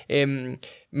 Ikke?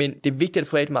 Men det vigtige, at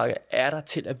private marked er der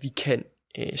til, at vi kan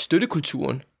støtte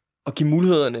kulturen og give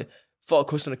mulighederne for, at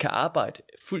kunstnerne kan arbejde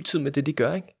fuldtid med det, de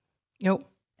gør. Ikke? Jo,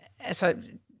 altså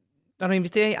når du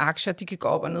investerer i aktier, de kan gå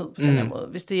op og ned på den her måde.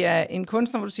 Hvis det er en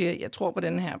kunstner, hvor du siger, jeg tror på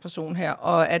den her person her,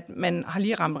 og at man har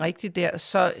lige ramt rigtigt der,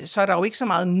 så er der jo ikke så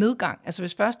meget nedgang. Altså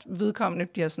hvis først vedkommende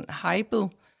bliver sådan hyped,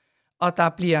 og der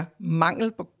bliver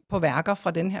mangel på værker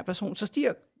fra den her person, så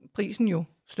stiger prisen jo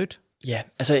stødt. Ja,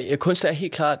 altså kunst er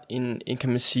helt klart en kan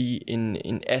man sige,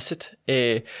 en asset,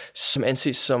 som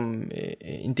anses som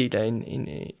en del af en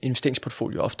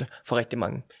investeringsportfolio ofte for rigtig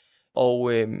mange.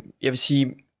 Og jeg vil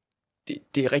sige,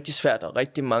 det er rigtig svært, og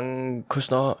rigtig mange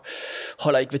kunstnere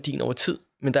holder ikke værdien over tid.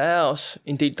 Men der er også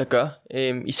en del, der gør.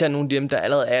 Især nogle af dem, der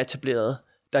allerede er etableret.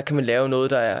 Der kan man lave noget,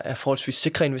 der er forholdsvis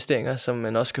sikre investeringer, som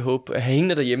man også kan håbe at have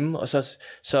hængende derhjemme, og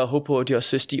så håbe på, at de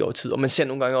også stiger over tid. Og man ser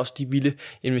nogle gange også de vilde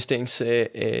investerings,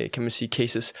 kan man sige,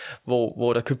 cases,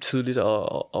 hvor der er købt tidligt,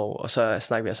 og så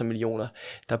snakker vi altså millioner,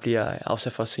 der bliver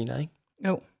afsat for senere, ikke?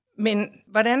 Jo. Men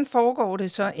hvordan foregår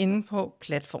det så inde på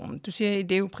platformen? Du siger,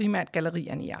 det er jo primært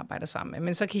gallerierne, I arbejder sammen med,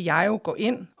 men så kan jeg jo gå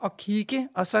ind og kigge,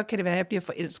 og så kan det være, at jeg bliver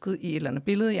forelsket i et eller andet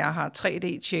billede. Jeg har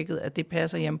 3D-tjekket, at det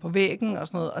passer hjemme på væggen og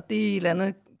sådan noget, og det er et eller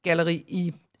andet galleri i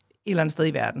et eller andet sted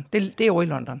i verden. Det er over i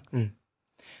London. Mm.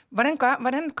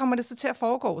 Hvordan kommer det så til at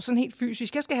foregå sådan helt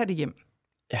fysisk? Jeg skal have det hjem.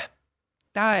 Ja.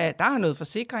 Der er noget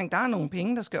forsikring, der er nogle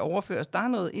penge, der skal overføres, der er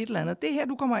noget et eller andet. Det er her,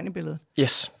 du kommer ind i billedet.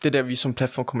 Yes, det er der, vi som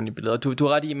platform kommer ind i billedet. Og du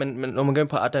har ret i, men når man går ind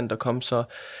på artland.com, så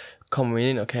kommer man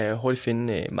ind og kan hurtigt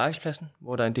finde markedspladsen,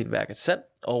 hvor der er en del værker til salg,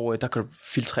 og der kan du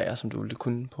filtrere, som du ville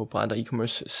kunne på andre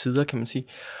e-commerce sider, kan man sige.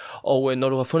 Og når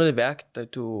du har fundet et værk, der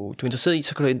du er interesseret i,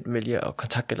 så kan du enten vælge at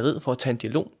kontakte galleriet for at tage en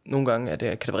dialog. Nogle gange kan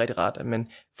det være rigtig rart, at man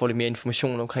får lidt mere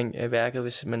information omkring værket,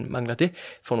 hvis man mangler det.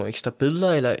 Får nogle ekstra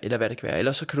billeder, eller hvad det kan være.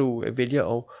 Ellers så kan du vælge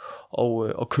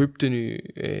at købe det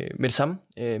med det samme,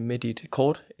 med dit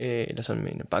kort, eller sådan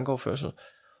med en bankoverførsel.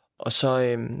 Og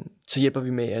så hjælper vi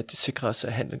med at sikre os,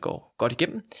 at handlen går godt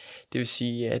igennem. Det vil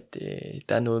sige, at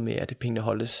der er noget med, at pengene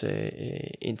holdes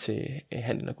indtil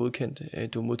handlen er godkendt.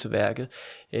 Du er mod til værket.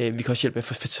 Vi kan også hjælpe med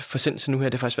forsendelse nu her.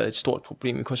 Det har faktisk været et stort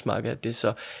problem i kunstmarkedet, at det er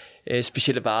så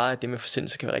specielle varer, at det med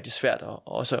forsendelse kan være rigtig svært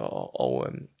også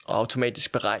at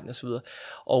automatisk beregne osv.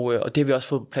 Og det har vi også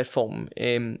fået på platformen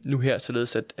nu her,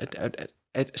 således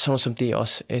at sådan som det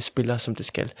også spiller, som det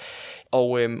skal.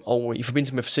 Og i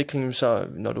forbindelse med forsikringen, så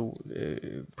når du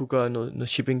booker noget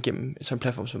shipping gennem sådan en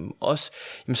platform som os,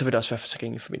 jamen, så vil der også være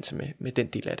forsikring i forbindelse med den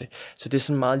del af det. Så det er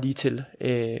sådan meget lige til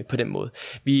på den måde.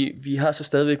 Vi har så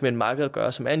stadigvæk med et marked at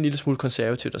gøre, som er en lille smule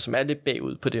konservativt, og som er lidt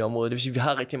bagud på det område. Det vil sige, at vi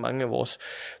har rigtig mange af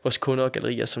vores kunder og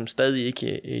gallerier, som stadig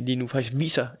ikke lige nu faktisk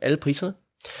viser alle priserne.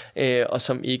 Og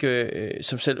som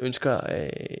selv ønsker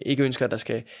at der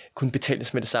skal kunne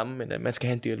betales med det samme, men at man skal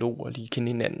have en dialog og lige kende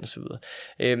hinanden osv.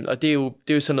 Og det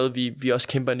er jo sådan noget vi også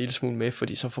kæmper en lille smule med,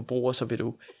 fordi som forbruger så vil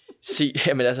du se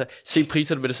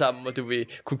priserne med det samme, og du vil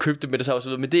kunne købe det med det samme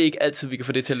osv. Men det er ikke altid vi kan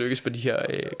få det til at lykkes på de her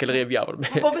gallerier vi arbejder med.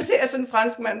 Hvorfor ser jeg sådan en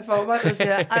fransk mand for mig, der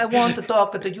siger I want the dog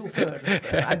that you first?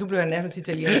 Ej, du bliver nærmest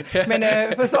italiener. Men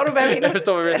forstår du hvad jeg mener? Jeg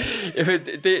forstår hvad jeg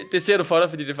mener. Det ser du for dig,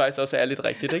 fordi det faktisk også er lidt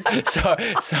rigtigt, ikke? Så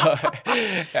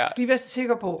ja. Skal I være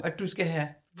sikker på, at du skal have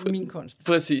min kunst?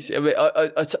 Præcis,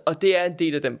 og det er en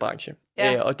del af den branche.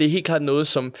 Ja. Og det er helt klart noget,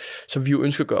 som vi jo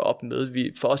ønsker at gøre op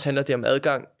med. For os handler det om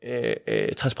adgang,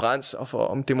 transparens og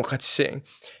om demokratisering,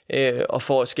 og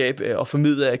for at skabe og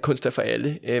formidle, at kunst er for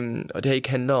alle. Og det her ikke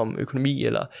handler om økonomi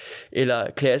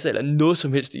eller klasse eller noget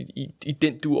som helst i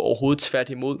den du overhovedet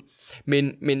tværtimod.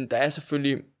 Men der er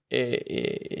selvfølgelig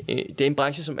det er en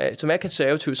branche, som er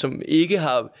konservativ, som ikke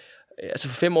har. Altså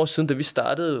for 5 år siden, da vi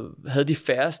startede, havde de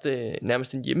færreste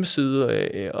nærmest en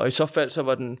hjemmeside, og i så fald så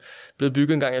var den blevet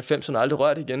bygget en gang i 90'erne og aldrig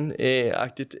rørt igen,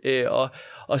 agtigt,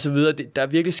 og så videre. Der er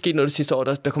virkelig sket noget det sidste år,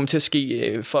 der kommer til at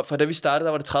ske. For da vi startede,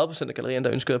 der var det 30% af gallerierne,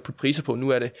 der ønskede at putte priser på. Nu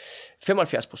er det 75%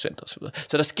 og så videre.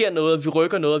 Så der sker noget, vi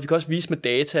rykker noget, og vi kan også vise med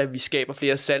data, at vi skaber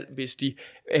flere salg, hvis de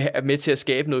er med til at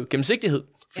skabe noget gennemsigtighed.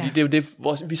 Fordi det er jo det,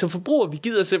 vi som forbrugere, vi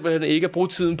gider simpelthen ikke at bruge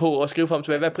tiden på at skrive frem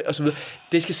til hvad og så videre.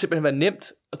 Det skal simpelthen være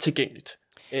nemt og tilgængeligt.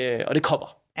 Og det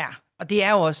kommer. Ja, Og det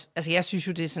er jo også, altså jeg synes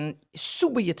jo, det er sådan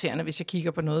super irriterende, hvis jeg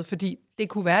kigger på noget, fordi det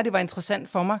kunne være, det var interessant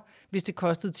for mig, hvis det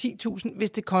kostede 10.000,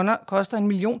 hvis det koster 1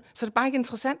 million, så er det bare ikke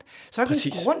interessant. Så er det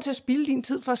en grund til at spilde din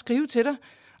tid for at skrive til dig,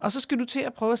 og så skal du til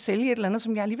at prøve at sælge et eller andet,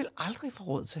 som jeg alligevel aldrig får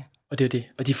råd til. Og det er det.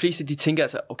 Og de fleste, de tænker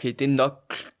altså, okay, det er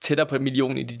nok tættere på 1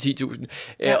 million i de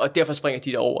 10.000, og derfor springer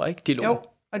de derover, ikke? Det er jo,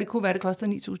 og det kunne være, det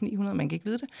kostede 9.900, man kan ikke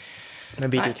vide det.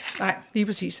 Man ved det ikke. Nej, lige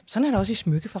præcis. Sådan er det også i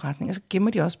smykkeforretninger, så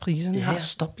gemmer de også priserne. Ja.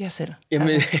 Stop jer selv. Jamen,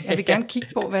 altså, jeg vil gerne kigge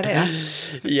på, hvad det er.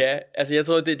 Ja, altså jeg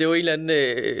tror, det er jo en eller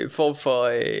anden form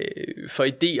for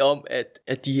idé om,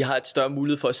 at de har et større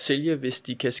mulighed for at sælge, hvis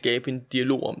de kan skabe en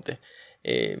dialog om det.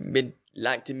 Men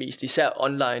langt det meste, især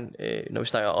online, når vi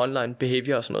snakker online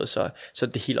behavior og sådan noget, så er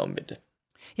det helt omvendt.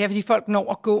 Ja, fordi folk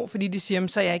når at gå, fordi de siger,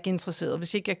 så er jeg ikke interesseret.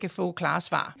 Hvis ikke jeg kan få klare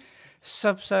svar,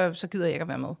 så gider jeg ikke at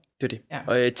være med. Det er det. Ja.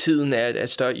 Og tiden er et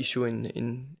større issue,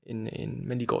 end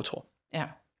man lige går og tror. Ja.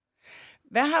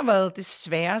 Hvad har været det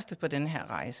sværeste på den her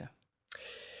rejse?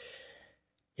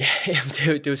 Ja, det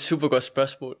er jo et super godt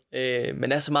spørgsmål.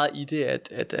 Man er så meget i det,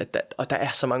 at og der er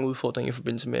så mange udfordringer i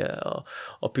forbindelse med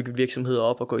at bygge virksomheder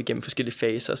op og gå igennem forskellige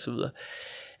faser osv.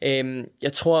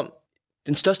 Jeg tror,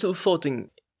 den største udfordring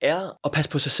er at passe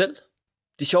på sig selv.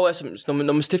 Det sjove er,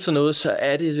 når man stifter noget, så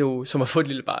er det jo som at få et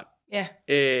lille barn. Ja.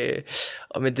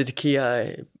 Og man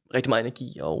dedikerer rigtig meget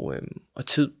energi og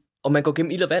tid. Og man går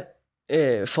gennem ild og vand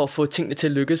for at få tingene til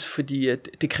at lykkes, fordi at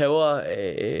det kræver,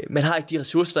 man har ikke de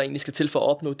ressourcer, der egentlig skal til for at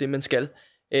opnå det, man skal.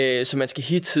 Så man skal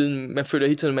hele tiden, man føler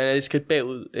hele tiden, at man er et skridt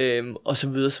bagud, og så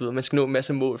videre, så videre. Man skal nå en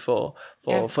masse mål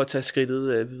for at tage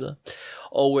skridtet videre.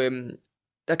 Og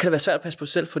der kan det være svært at passe på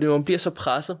sig selv, fordi man bliver så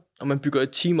presset, og man bygger et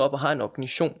team op og har en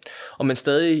organisation, og man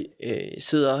stadig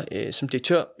sidder som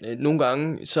direktør. Nogle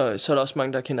gange, så er der også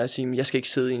mange, der kender at sige, at jeg skal ikke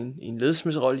sidde i en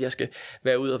ledelsesrolle, jeg skal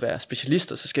være ude og være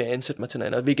specialist, og så skal jeg ansætte mig til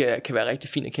noget andet, hvilket kan være rigtig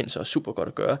fint at kende sig og super godt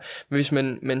at gøre. Men hvis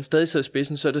man stadig sidder i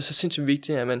spidsen, så er det så sindssygt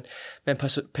vigtigt, at man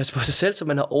passer på sig selv, så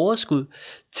man har overskud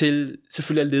til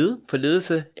selvfølgelig at lede, for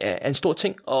ledelse er en stor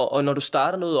ting, og når du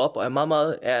starter noget op, og er meget,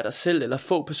 meget af dig selv, eller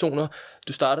få personer,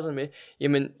 du starter det med,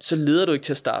 jamen, så leder du ikke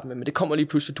til at starte med, men det kommer lige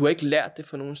pludselig, du har ikke lært det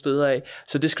fra nogle steder af,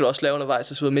 så det skal du også lave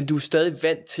undervejs og så videre, men du er stadig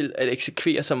vant til at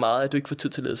eksekvere så meget, at du ikke får tid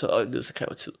til ledelse, og ledelse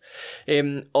kræver tid.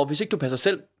 Og hvis ikke du passer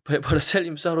selv på dig selv,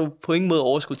 jamen, så har du på ingen måde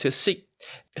overskud til at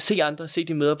se andre, se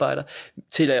dine medarbejdere,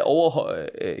 til at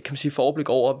kan man sige, få overblik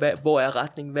over, hvor er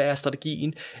retningen, hvad er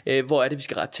strategien, hvor er det, vi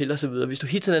skal rette til, og så videre. Hvis du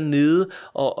hele tiden er nede,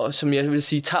 og som jeg vil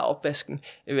sige, tager opvasken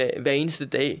hver eneste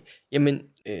dag, jamen,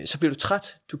 så bliver du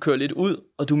træt, du kører lidt ud,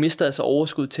 og du mister altså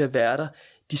overskud til at være der,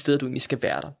 de steder, du egentlig skal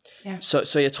være der. Ja.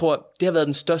 Så jeg tror, det har været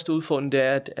den største udfordring, det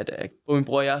er, at min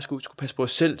bror og jeg skulle passe på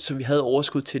os selv, så vi havde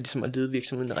overskud til ligesom at lede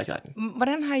virksomheden i rigtig retning.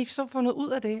 Hvordan har I så fundet ud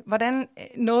af det? Hvordan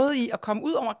nåede I at komme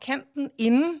ud over kanten,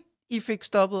 inden I fik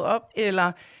stoppet op,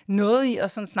 eller nåede I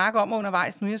at sådan snakke om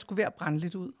undervejs, nu jeg skulle være at brænde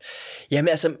lidt ud? Jamen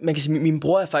altså, man kan sige, min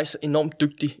bror er faktisk enormt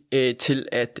dygtig til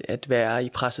at være i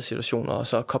pressesituationer, og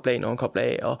så koble af, når han kobler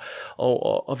af,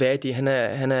 og være i det. Han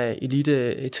er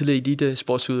tidligere elite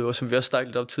sportsudøver, som vi også snakkede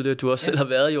lidt om tidligere, du også selv har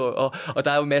været jo, og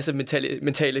der er jo masser af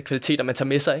mentale kvaliteter, man tager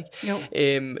med sig,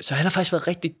 ikke? Så han har faktisk været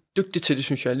rigtig dygtig til det,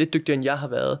 synes jeg. Lidt dygtigere, end jeg har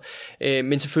været.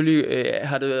 Men selvfølgelig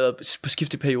har det været på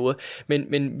skiftende perioder.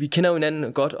 Men vi kender jo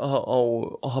hinanden godt,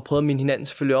 og har prøvet at minde hinanden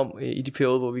selvfølgelig om i de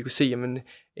perioder, hvor vi kunne se, jamen,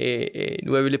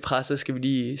 nu er vi lidt presset, skal vi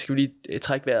lige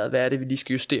trække vejret, hvad er det, vi lige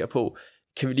skal justere på?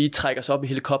 Kan vi lige trække os op i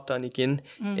helikopteren igen,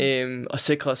 og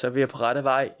sikre os, at vi er på rette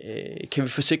vej? Kan vi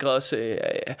forsikre os,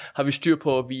 har vi styr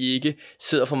på, at vi ikke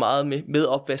sidder for meget med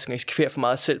opvasken og eksekverer for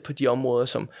meget selv på de områder,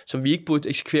 som vi ikke burde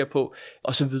eksekvere på,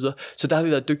 og så videre. Så der har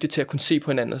vi været dygtige til at kunne se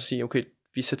på hinanden og sige, okay,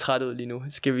 vi ser trætte ud lige nu,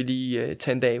 skal vi lige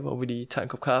tage en dag, hvor vi lige tager en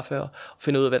kop kaffe og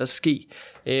finde ud af, hvad der skal ske,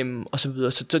 og så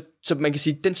videre. Så man kan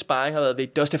sige, at den sparring har været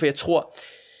vigtig. Det er også derfor, jeg tror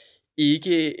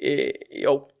ikke,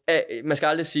 man skal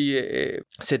aldrig sige,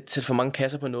 sætte for mange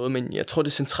kasser på noget, men jeg tror, det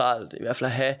er centralt i hvert fald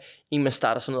at have en, man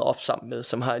starter sådan noget op sammen med,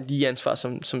 som har lige ansvar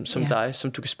som dig,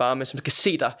 som du kan spare med, som kan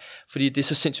se dig, fordi det er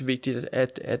så sindssygt vigtigt,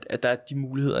 at der er de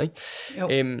muligheder, ikke?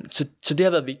 Så det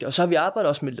har været vigtigt. Og så har vi arbejdet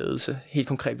også med ledelse, helt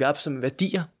konkret. Vi har arbejdet med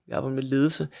værdier, vi har arbejdet med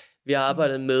ledelse, vi har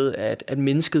arbejdet med, at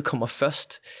mennesket kommer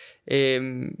først,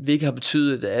 hvilket har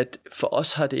betydet, at for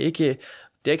os har det ikke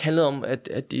handlet om,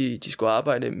 at de skulle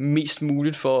arbejde mest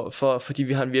muligt fordi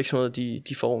vi har en virksomhed,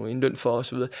 de får en løn for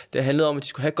osv. Det har handlet om, at de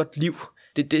skulle have et godt liv.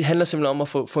 Det handler simpelthen om at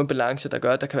få en balance, der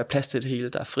gør, at der kan være plads til det hele.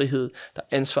 Der er frihed, der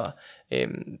er ansvar,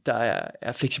 der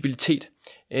er fleksibilitet,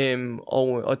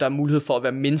 og der er mulighed for at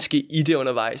være menneske i det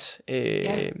undervejs.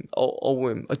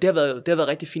 Og det har været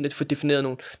rigtig fint at få defineret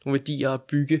nogle værdier og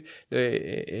bygge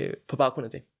på baggrund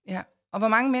af det. Ja. Og hvor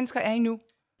mange mennesker er I nu?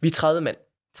 Vi er 30 mand.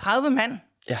 30 mand?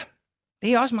 Ja.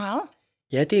 Det er også meget.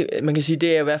 Ja, man kan sige,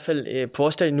 det er i hvert fald på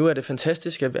vores dag nu er det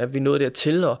fantastisk, at vi nåede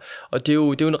dertil, og det er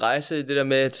jo en rejse, det der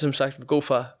med, at som sagt, vi går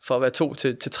fra at være 2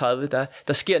 til 30,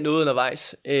 der sker noget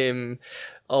undervejs,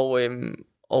 og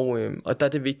der er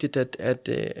det vigtigt at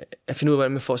finde ud af,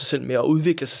 hvordan man får sig selv med at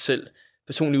udvikle sig selv.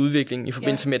 Personlig udvikling i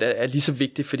forbindelse med det er lige så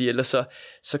vigtigt, fordi ellers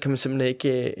så kan man simpelthen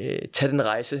ikke tage den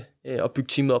rejse og bygge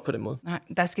teamet op på den måde. Nej,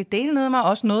 der skal dele mig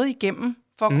også noget igennem,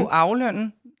 for at kunne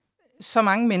aflønne så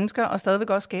mange mennesker, og stadigvæk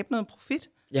også skabe noget profit.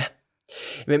 Ja,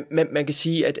 men man kan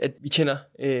sige, at vi tjener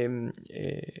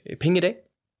penge i dag.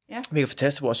 Ja. Vi kan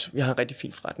fortælle vi har en rigtig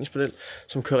fin forretningsmodel,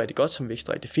 som kører rigtig godt, som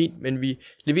vækster rigtig fint, men vi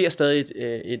leverer stadig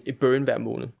et burn hver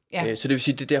måned. Ja. Så det vil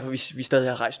sige, det er derfor, vi stadig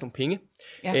har rejst nogle penge,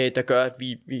 der gør, at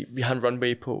vi har en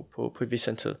runway på et vis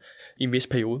antal i en vis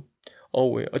periode.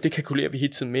 Og det kalkulerer vi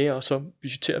hele tiden med, og så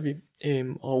budgetterer vi.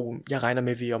 Og jeg regner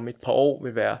med, at vi om et par år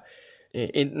vil være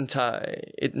enten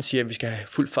siger, at vi skal have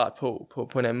fuld fart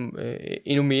på en anden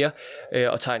endnu mere,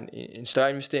 og tage en større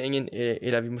investering ind,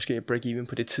 eller vi måske break even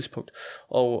på det tidspunkt.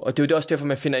 Og det er jo også derfor,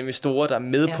 man finder investorer, der er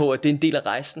med på, at det er en del af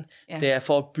rejsen. Ja. Det er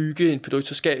for at bygge en produkt,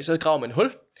 så graver man et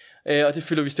hul, og det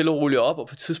fylder vi stille og roligt op, og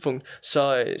på et tidspunkt,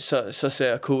 så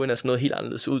ser kurven altså noget helt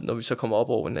anderledes ud, når vi så kommer op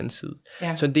over den anden side.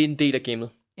 Ja. Så det er en del af gamet.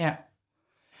 Ja.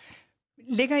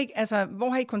 Hvor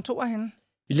har I kontorer henne?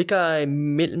 Vi ligger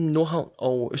mellem Nordhavn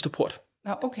og Østerport.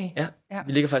 Nå, okay. Ja.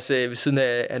 Vi ligger faktisk ved siden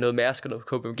af noget Mærsk og noget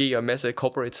KPMG og en masse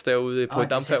corporates derude på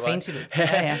Damphavn. Det ser fancy ud.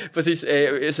 Ja. Præcis.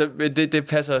 Så det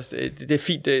passer os. Det er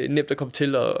fint, det er nemt at komme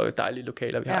til, og dejlige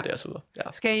lokaler, vi har der og så videre.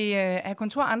 Ja. Skal I have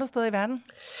kontor andre steder i verden?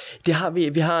 Det har vi.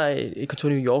 Vi har et kontor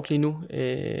i New York lige nu,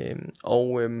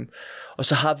 og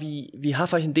så har vi har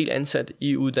faktisk en del ansat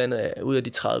i udlandet ud af de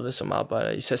 30, som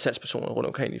arbejder i salgspersoner rundt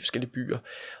omkring i forskellige byer.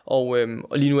 Og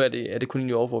lige nu er det kun i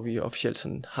New York, hvor vi officielt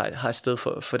sådan har et sted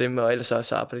for dem, og ellers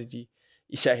så arbejder de,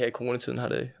 især her i coronatiden, har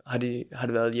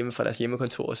det været hjemme fra deres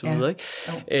hjemmekontor og så videre, ikke?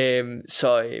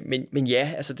 Men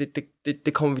ja, altså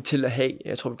det kommer vi til at have.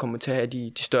 Jeg tror, vi kommer til at have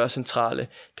de større centrale,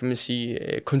 kan man sige,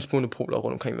 kunstmonopoler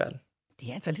rundt omkring i verden. Det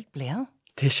er altså lidt blæret.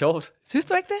 Det er sjovt. Synes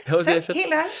du ikke det? Jo, det er fedt.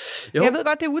 Helt ærligt. Jo. Jeg ved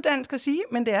godt, det er uddannelse at sige,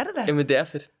 men det er det da. Jamen, det er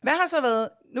fedt. Hvad har så været,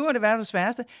 nu har det været det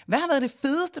sværeste, hvad har været det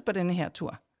fedeste på denne her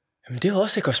tur? Jamen, det er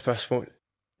også et godt spørgsmål.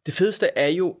 Det fedeste er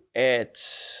jo, at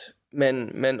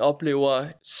man oplever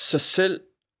sig selv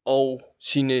og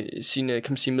sine kan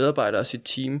man sige, medarbejdere og sit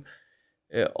team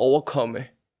overkomme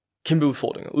kæmpe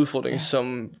udfordringer,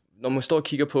 som når man står og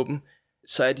kigger på dem,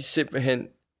 så er de simpelthen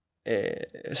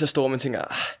så store, man tænker,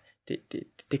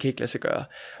 det kan ikke lade sig gøre.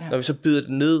 Ja. Når vi så bider det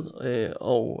ned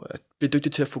og bliver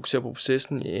dygtige til at fokusere på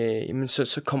processen, jamen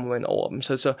så kommer man over dem.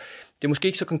 Så det er måske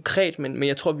ikke så konkret, men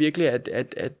jeg tror virkelig,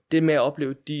 at det med at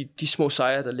opleve de små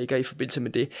sejre, der ligger i forbindelse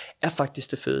med det, er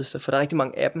faktisk det fedeste. For der er rigtig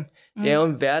mange af dem. Det er jo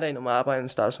en hverdag, når man arbejder i en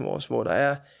startup som vores, hvor der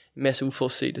er en masse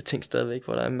uforudsete ting stadigvæk,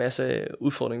 hvor der er en masse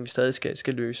udfordringer, vi stadig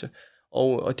skal løse.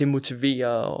 Og det motiverer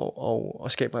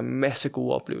og skaber en masse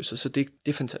gode oplevelser, så det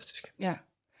er fantastisk. Ja.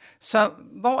 Så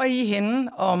hvor er I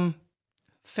henne om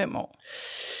 5 år?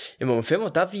 Jamen om 5 år,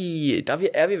 der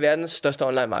er vi verdens største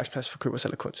online markedsplads for køb og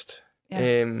salg af kunst.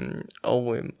 Ja.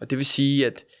 Og det vil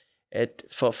sige, at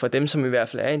for dem, som i hvert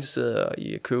fald er interesseret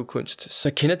i at købe kunst,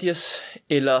 så kender de os,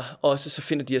 eller også så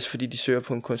finder de os, fordi de søger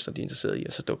på en kunstner, de er interesseret i,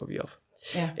 og så dukker vi op.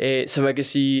 Ja. Så man kan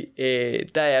sige,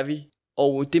 der er vi.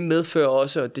 Og det medfører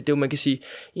også, og det er jo, man kan sige,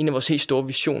 en af vores helt store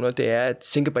visioner, det er at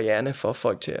sænke barriererne for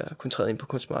folk til at kunne træde ind på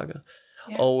kunstmarkedet.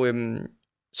 Ja. Og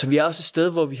så vi er også et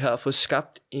sted, hvor vi har fået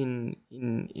skabt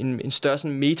en større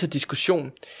sådan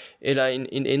metadiskussion, eller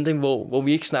en ændring, hvor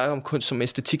vi ikke snakker om kunst som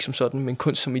æstetik som sådan, men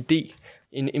kunst som idé.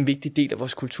 En vigtig del af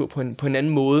vores kultur på en anden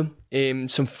måde,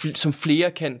 som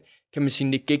flere kan man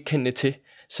sige, genkende til.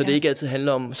 Så det ikke altid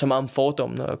handler om så meget om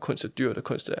fordomme, og kunst er dyrt, og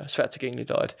kunst er svært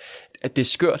tilgængeligt, og at det er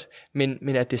skørt,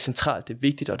 men at det er centralt, det er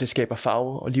vigtigt, og det skaber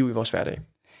farve og liv i vores hverdag.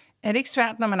 Er det ikke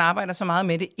svært, når man arbejder så meget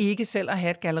med det, ikke selv at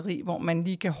have et galleri, hvor man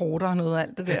lige kan hårdere noget af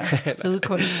alt det der fede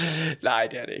kunst? Nej,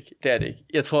 det er det ikke.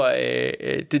 Jeg tror,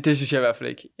 det synes jeg i hvert fald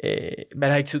ikke. Man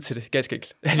har ikke tid til det, ganske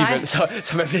enkelt. Alligevel,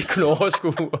 så man vil ikke kunne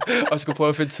overskue og skulle prøve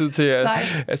at finde tid til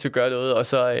at skulle gøre noget. Og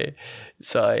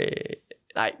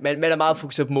nej, man er meget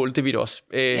fokuseret på mål, det ved du også.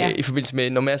 I forbindelse med,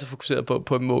 når man er så fokuseret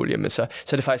på et mål, jamen, så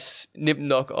er det faktisk nemt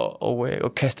nok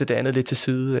at kaste det andet lidt til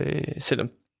side, selvom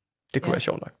det kunne være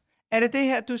sjovt nok. Er det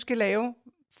her, du skal lave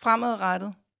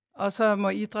fremadrettet og så må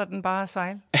idrætten bare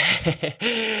sejle?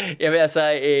 Jamen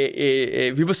altså,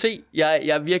 vi må se. Jeg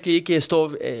er virkelig ikke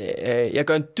stor... jeg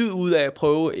gør en dyd ud af at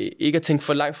prøve ikke at tænke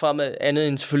for langt fremad, andet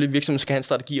end selvfølgelig virksomheden skal have en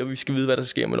strategi, og vi skal vide, hvad der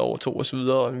sker med år 2 og så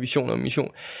videre, og en vision og en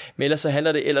mission. Men ellers så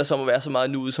handler det ellers om at være så meget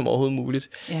nuet som overhovedet muligt.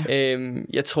 Ja.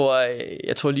 Jeg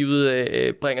tror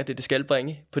livet bringer det skal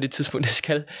bringe, på det tidspunkt, det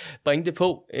skal bringe det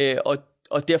på,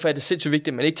 og derfor er det sindssygt vigtigt,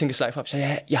 at man ikke tænker så langt frem. Så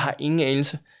jeg har ingen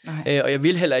anelse. Og jeg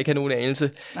vil heller ikke have nogen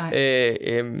anelse.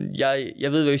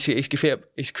 Jeg ved, hvad vi skal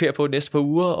eksekvere på de næste par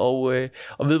uger, og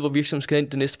ved, hvor virksomheden skal ind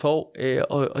det næste par år.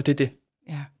 Og det er det.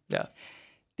 Ja.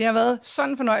 Det har været sådan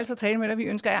en fornøjelse at tale med dig. Vi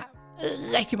ønsker jer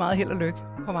rigtig meget held og lykke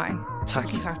på vejen. Tak.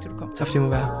 Tusind tak, til du kom. Tak fordi du må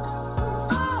være.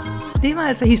 Det var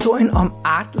altså historien om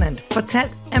Artland,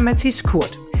 fortalt af Mathis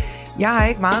Kurt. Jeg har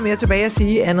ikke meget mere tilbage at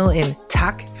sige andet end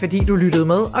tak, fordi du lyttede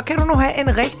med. Og kan du nu have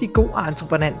en rigtig god og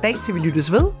entreprenant dag, til vi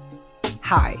lyttes ved?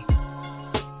 Hej.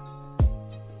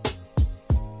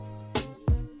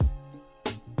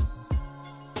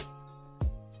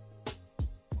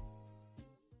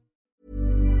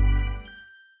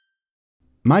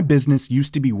 My business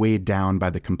used to be weighed down by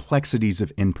the complexities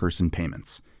of in-person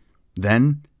payments.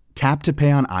 Then, Tap to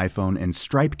Pay on iPhone and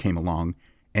Stripe came along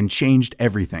and changed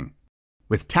everything.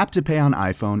 With Tap to Pay on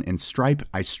iPhone and Stripe,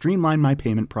 I streamlined my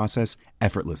payment process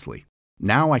effortlessly.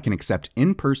 Now I can accept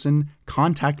in-person,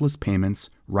 contactless payments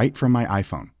right from my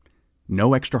iPhone.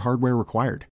 No extra hardware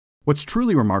required. What's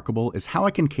truly remarkable is how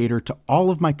I can cater to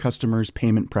all of my customers'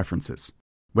 payment preferences.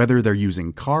 Whether they're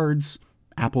using cards,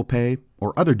 Apple Pay,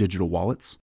 or other digital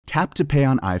wallets, Tap to Pay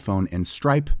on iPhone and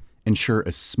Stripe ensure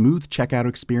a smooth checkout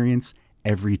experience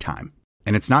every time.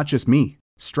 And it's not just me.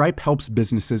 Stripe helps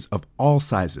businesses of all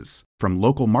sizes, from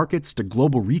local markets to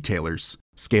global retailers,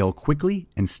 scale quickly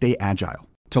and stay agile.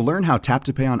 To learn how Tap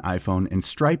to Pay on iPhone and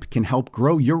Stripe can help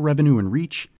grow your revenue and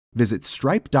reach, visit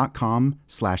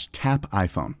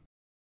stripe.com/tapiphone.